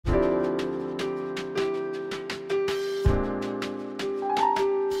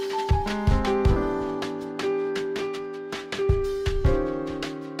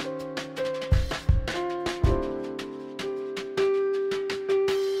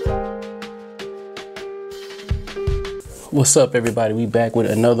What's up, everybody? We back with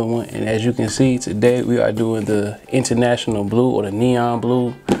another one, and as you can see today we are doing the international blue or the neon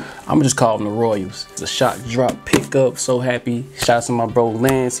blue. I'm just calling them the Royals. It's a shock drop pickup. So happy. Shouts to my bro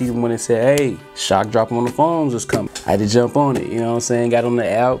Lance. He when it said, hey, shock drop on the phones is coming. I had to jump on it, you know what I'm saying? Got on the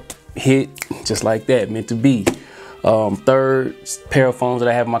app, hit just like that, meant to be. Third pair of phones that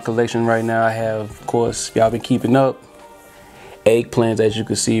I have in my collection right now, I have, of course, if y'all been keeping up, eggplants, as you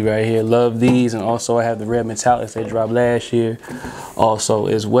can see right here. Love these. And also I have the red metallics they dropped last year also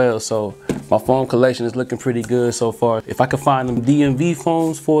as well. So my phone collection is looking pretty good so far. If I can find them DMV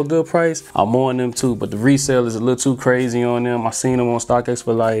phones for a good price, I'm on them too, but the resale is a little too crazy on them. I seen them on StockX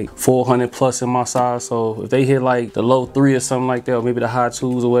for like 400 plus in my size. So if they hit like the low 3 or something like that, or maybe the high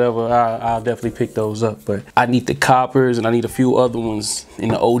 2s or whatever, I'll definitely pick those up. But I need the coppers and I need a few other ones in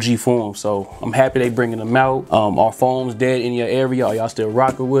the OG form. So I'm happy they bringing them out. Are phones dead in your area? Are y'all still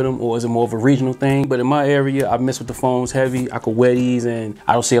rocking with them, or is it more of a regional thing? But in my area, I mess with the phones heavy. I could wear these and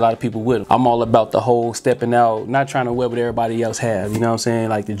I don't see a lot of people with them. I'm all about the whole stepping out, not trying to wear what everybody else have, you know what I'm saying?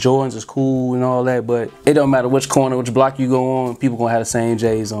 Like the Jordans is cool and all that, but it don't matter which corner, which block you go on, people gonna have the same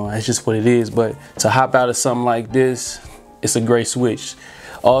J's on. It's just what it is. But to hop out of something like this, it's a great switch.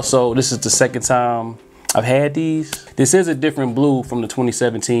 Also, this is the second time I've had these. This is a different blue from the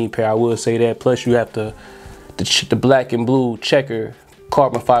 2017 pair, I will say that. Plus you have the black and blue checker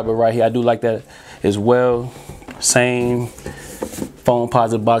carbon fiber right here. I do like that as well. Same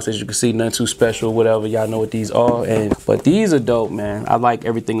Foamposite box, as you can see, nothing too special, whatever. Y'all know what these are. But these are dope, man. I like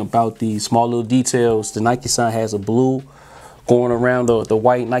everything about these small little details. The Nike sign has a blue going around the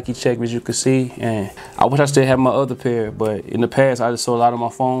white Nike check, as you can see. And I wish I still had my other pair, but in the past I just sold a lot of my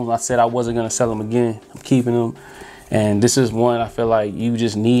phones. I said I wasn't gonna sell them again. I'm keeping them. And this is one I feel like you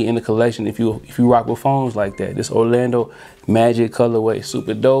just need in the collection if you rock with phones like that. This Orlando Magic colorway,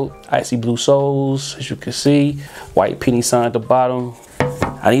 super dope. Icy blue soles, as you can see. White penny sign at the bottom.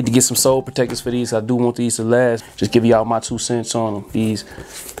 I need to get some sole protectors for these. I do want these to last. Just give y'all my 2 cents on them. These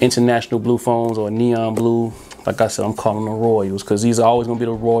international blue phones or neon blue. Like I said, I'm calling them Royals because these are always gonna be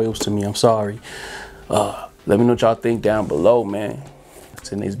the Royals to me. I'm sorry. Let me know what y'all think down below, man.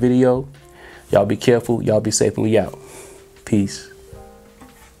 Till next video. Y'all be careful, y'all be safe, and we out. Peace.